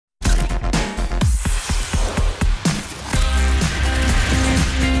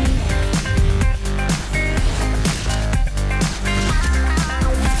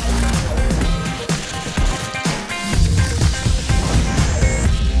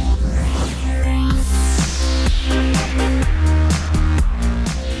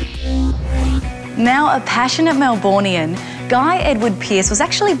Now a passionate Melbourneian, Guy Edward Pearce was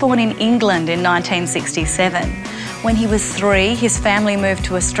actually born in England in 1967. When he was 3, his family moved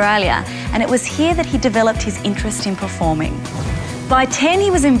to Australia, and it was here that he developed his interest in performing. By 10, he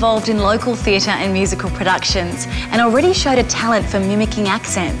was involved in local theatre and musical productions and already showed a talent for mimicking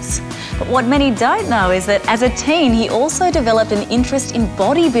accents. But what many don't know is that as a teen, he also developed an interest in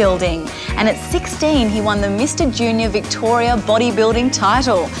bodybuilding. And at 16, he won the Mr. Junior Victoria bodybuilding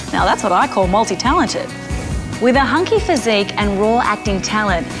title. Now that's what I call multi-talented. With a hunky physique and raw acting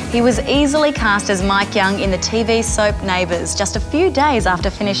talent, he was easily cast as Mike Young in the TV soap Neighbours just a few days after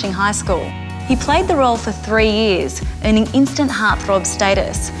finishing high school. He played the role for 3 years, earning instant heartthrob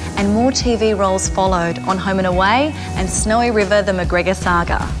status, and more TV roles followed on Home and Away and Snowy River: The McGregor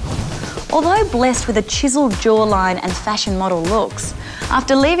Saga. Although blessed with a chiselled jawline and fashion model looks,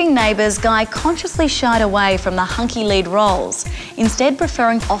 after leaving Neighbours, Guy consciously shied away from the hunky lead roles, instead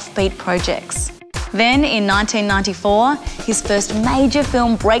preferring offbeat projects. Then, in 1994, his first major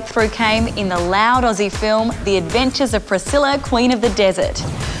film breakthrough came in the loud Aussie film The Adventures of Priscilla, Queen of the Desert.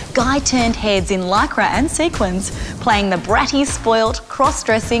 Guy turned heads in lycra and sequins, playing the bratty, spoilt,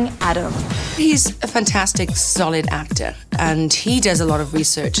 cross-dressing Adam. He's a fantastic, solid actor, and he does a lot of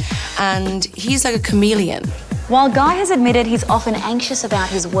research, and he's like a chameleon. While Guy has admitted he's often anxious about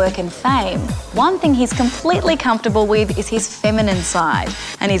his work and fame, one thing he's completely comfortable with is his feminine side,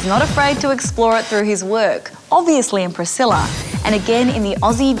 and he's not afraid to explore it through his work, obviously in Priscilla, and again in the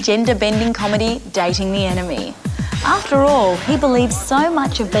Aussie gender-bending comedy Dating the Enemy. After all, he believes so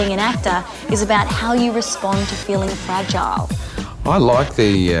much of being an actor is about how you respond to feeling fragile. I like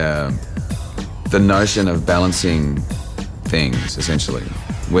the notion of balancing things, essentially,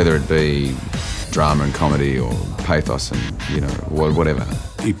 whether it be drama and comedy or pathos and, you know, whatever.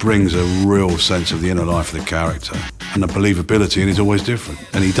 He brings a real sense of the inner life of the character and the believability, and he's always different.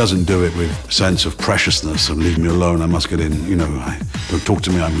 And he doesn't do it with a sense of preciousness of leave me alone, I must get in, you know, don't talk to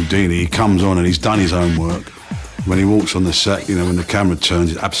me, I'm Houdini. He comes on and he's done his own work. When he walks on the set, you know, when the camera turns,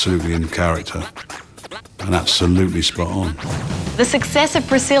 he's absolutely in character and absolutely spot on. The success of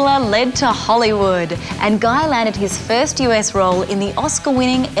Priscilla led to Hollywood, and Guy landed his first US role in the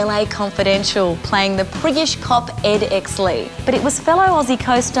Oscar-winning LA Confidential, playing the priggish cop Ed Exley. But it was fellow Aussie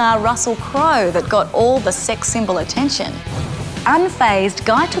co-star Russell Crowe that got all the sex symbol attention. Unfazed,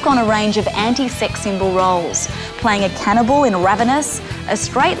 Guy took on a range of anti-sex symbol roles, playing a cannibal in Ravenous, a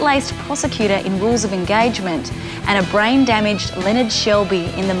straight-laced prosecutor in Rules of Engagement, and a brain-damaged Leonard Shelby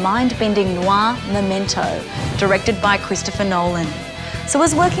in the mind-bending noir Memento, directed by Christopher Nolan. So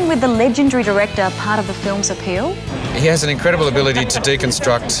was working with the legendary director part of the film's appeal? He has an incredible ability to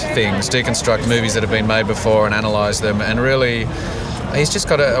deconstruct things, deconstruct movies that have been made before and analyse them, and really he's just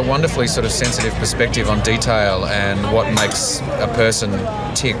got a wonderfully sort of sensitive perspective on detail and what makes a person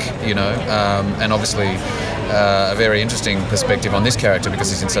tick, you know, and obviously a very interesting perspective on this character because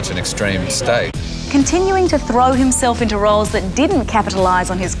he's in such an extreme state. Continuing to throw himself into roles that didn't capitalise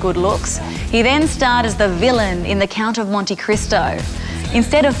on his good looks, he then starred as the villain in The Count of Monte Cristo.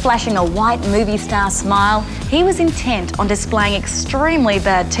 Instead of flashing a white movie star smile, he was intent on displaying extremely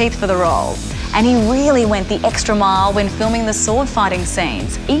bad teeth for the role. And he really went the extra mile when filming the sword fighting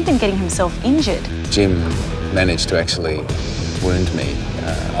scenes, even getting himself injured. Jim managed to actually wound me.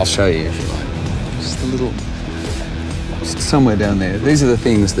 I'll show you if you like. Just a little, just somewhere down there. These are the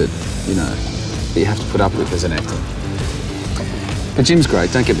things that, you know, that you have to put up with as an actor. But Jim's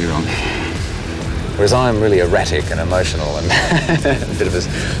great, don't get me wrong. Whereas I'm really erratic and emotional and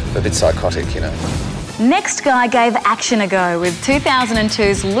a bit psychotic, you know. Next, Guy gave action a go with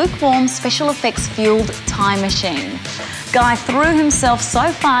 2002's lukewarm special effects-fuelled Time Machine. Guy threw himself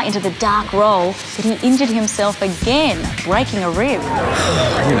so far into the dark role that he injured himself again, breaking a rib.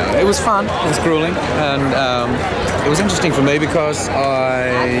 You know, it was fun, it was gruelling, and it was interesting for me because I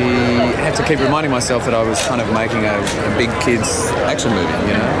had to keep reminding myself that I was kind of making a big kids action movie,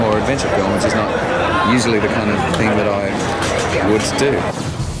 you know, or adventure film, which is not usually the kind of thing that I would do.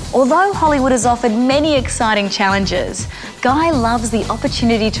 Although Hollywood has offered many exciting challenges, Guy loves the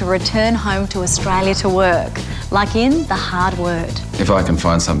opportunity to return home to Australia to work, like in The Hard Word. If I can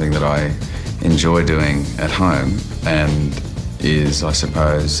find something that I enjoy doing at home and is, I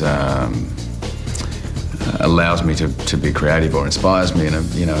suppose, allows me to be creative or inspires me in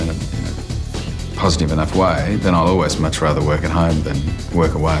a positive enough way, then I'll always much rather work at home than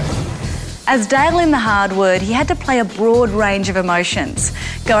work away. As Dale in The Hard Word, he had to play a broad range of emotions,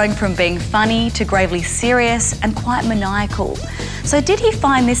 going from being funny to gravely serious and quite maniacal. So did he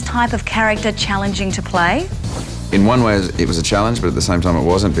find this type of character challenging to play? In one way, it was a challenge, but at the same time it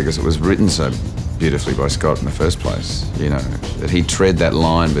wasn't, because it was written so beautifully by Scott in the first place, you know, that he'd tread that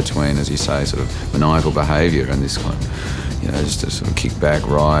line between, as you say, sort of maniacal behaviour and this kind of, you know, just a sort of kick-back,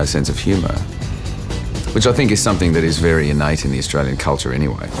 wry sense of humour, which I think is something that is very innate in the Australian culture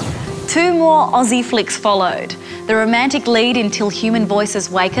anyway. 2 more Aussie flicks followed. The romantic lead in Till Human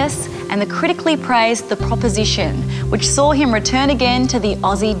Voices Wake Us and the critically praised The Proposition, which saw him return again to the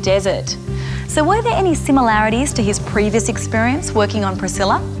Aussie desert. So were there any similarities to his previous experience working on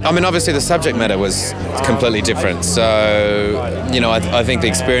Priscilla? I mean, obviously the subject matter was completely different. So, you know, I think the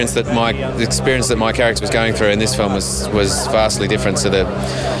experience that my character was going through in this film was vastly different to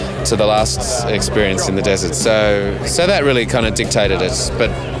the last experience in the desert. So that really kind of dictated it. But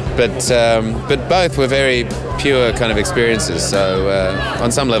both were very pure kind of experiences. So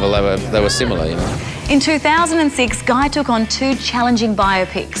on some level they were similar, you know. In 2006, Guy took on 2 challenging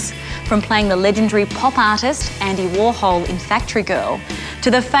biopics, from playing the legendary pop artist Andy Warhol in Factory Girl to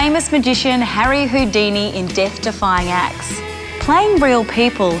the famous magician Harry Houdini in death-defying acts. Playing real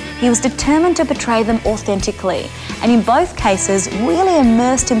people, he was determined to portray them authentically, and in both cases really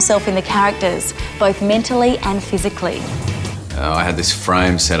immersed himself in the characters, both mentally and physically. I had this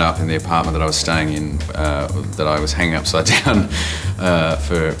frame set up in the apartment that I was staying in that I was hanging upside down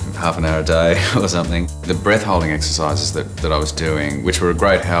for half an hour a day or something. The breath-holding exercises that I was doing, which were a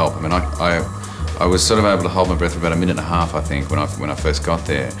great help. I mean, I was sort of able to hold my breath for about a minute and a half, I think, when I first got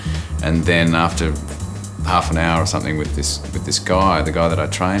there. And then after half an hour or something with this guy, the guy that I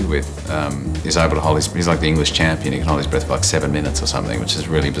trained with, is able to hold he's like the English champion. He can hold his breath for like 7 minutes or something, which is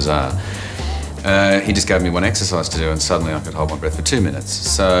really bizarre. He just gave me one exercise to do, and suddenly I could hold my breath for 2 minutes.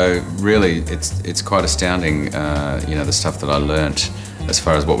 So really, it's quite astounding, you know, the stuff that I learnt as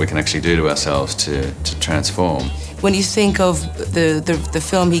far as what we can actually do to ourselves to transform. When you think of the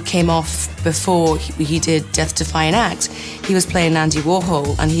film he came off before he did Death Defying Acts, he was playing Andy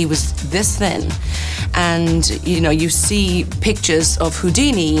Warhol, and he was this thin. And, you know, you see pictures of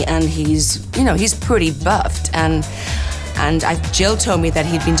Houdini, and he's pretty buffed. And Jill told me that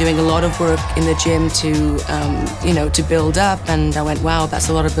he'd been doing a lot of work in the gym to build up, and I went, wow, that's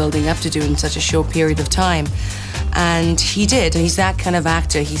a lot of building up to do in such a short period of time. And he did, and he's that kind of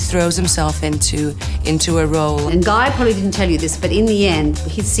actor. He throws himself into a role. And Guy probably didn't tell you this, but in the end,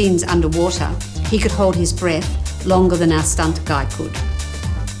 his scenes underwater, he could hold his breath longer than our stunt guy could.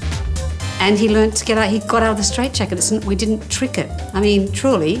 And he learnt to get out, he got out of the straitjacket. We didn't trick it. I mean,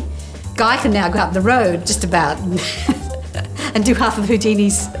 truly, Guy can now go up the road just about and do half of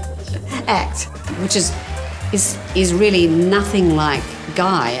Houdini's act, which is really nothing like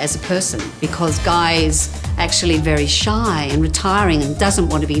Guy as a person, because Guy is actually very shy and retiring and doesn't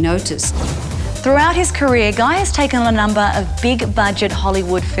want to be noticed. Throughout his career, Guy has taken on a number of big-budget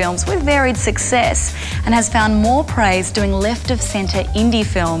Hollywood films with varied success and has found more praise doing left-of-centre indie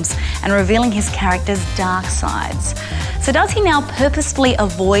films and revealing his character's dark sides. So does he now purposefully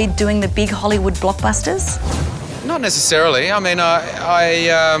avoid doing the big Hollywood blockbusters? Not necessarily. I mean, I've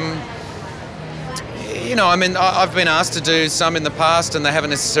been asked to do some in the past and they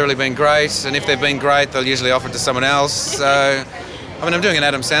haven't necessarily been great, and if they've been great, they'll usually offer it to someone else. So, I mean, I'm doing an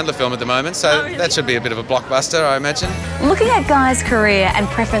Adam Sandler film at the moment, so that should be a bit of a blockbuster, I imagine. Looking at Guy's career and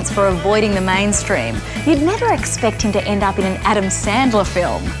preference for avoiding the mainstream, you'd never expect him to end up in an Adam Sandler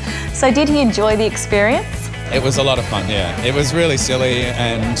film. So did he enjoy the experience? It was a lot of fun, yeah. It was really silly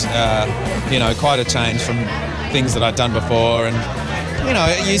and, quite a change from things that I'd done before, and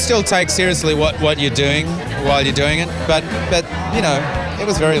you still take seriously what you're doing while you're doing it, but it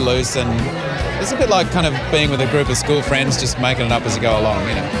was very loose, and it's a bit like kind of being with a group of school friends, just making it up as you go along,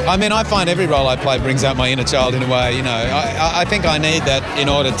 I mean, I find every role I play brings out my inner child in a way, I think I need that in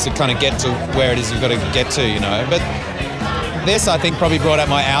order to kind of get to where it is you've got to get to, but this, I think, probably brought out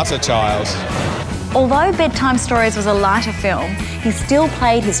my outer child. Although Bedtime Stories was a lighter film, he still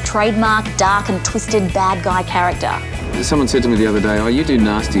played his trademark dark and twisted bad guy character. Someone said to me the other day, "Oh, you do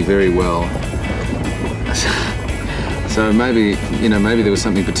nasty very well." So maybe there was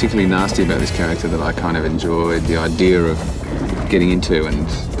something particularly nasty about this character that I kind of enjoyed the idea of getting into and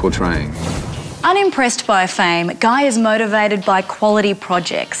portraying. Unimpressed by fame, Guy is motivated by quality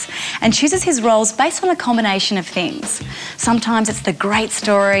projects and chooses his roles based on a combination of things. Sometimes it's the great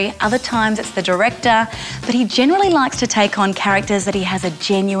story, other times it's the director, but he generally likes to take on characters that he has a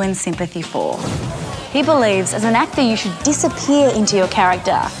genuine sympathy for. He believes as an actor you should disappear into your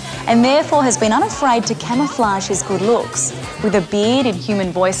character, and therefore has been unafraid to camouflage his good looks with a beard in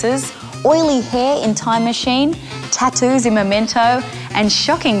Human Voices, oily hair in Time Machine, tattoos in Memento, and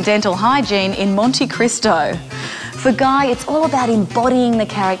shocking dental hygiene in Monte Cristo. For Guy, it's all about embodying the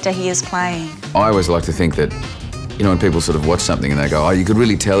character he is playing. I always like to think that You know, when people sort of watch something and they go, oh, you could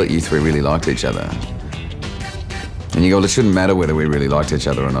really tell that you three really liked each other. And you go, well, it shouldn't matter whether we really liked each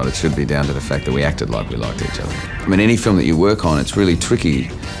other or not. It should be down to the fact that we acted like we liked each other. I mean, any film that you work on, it's really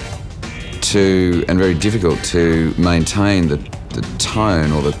tricky and very difficult to maintain the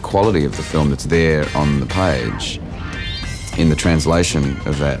tone or the quality of the film that's there on the page in the translation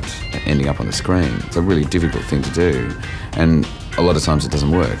of that ending up on the screen. It's a really difficult thing to do. And a lot of times it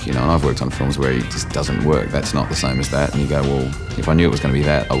doesn't work, you know, and I've worked on films where it just doesn't work. That's not the same as that. And you go, well, if I knew it was going to be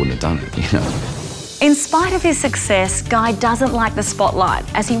that, I wouldn't have done it, you know. In spite of his success, Guy doesn't like the spotlight,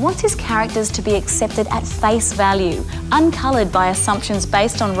 as he wants his characters to be accepted at face value, uncoloured by assumptions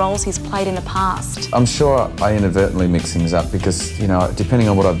based on roles he's played in the past. I'm sure I inadvertently mix things up because, you know, depending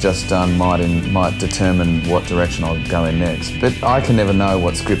on what I've just done might determine what direction I'll go in next. But I can never know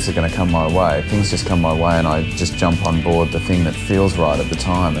what scripts are going to come my way. Things just come my way and I just jump on board the thing that feels right at the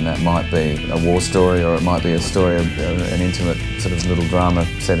time, and that might be a war story or it might be a story of an intimate sort of little drama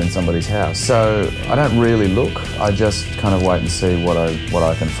set in somebody's house. So I don't really look, I just kind of wait and see what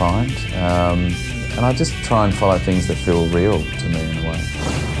I can find. And I just try and follow things that feel real to me in a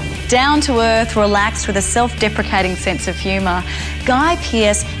way. Down to earth, relaxed with a self-deprecating sense of humour, Guy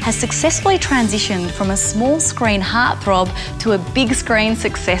Pearce has successfully transitioned from a small screen heartthrob to a big screen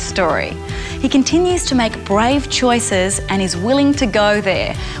success story. He continues to make brave choices and is willing to go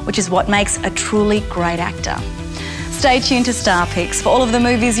there, which is what makes a truly great actor. Stay tuned to Star Picks for all of the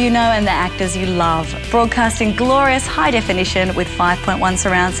movies you know and the actors you love. Broadcasting glorious high definition with 5.1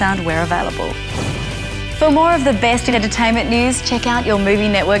 surround sound where available. For more of the best in entertainment news, check out your Movie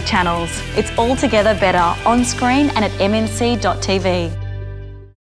Network channels. It's altogether better on screen and at mnc.tv.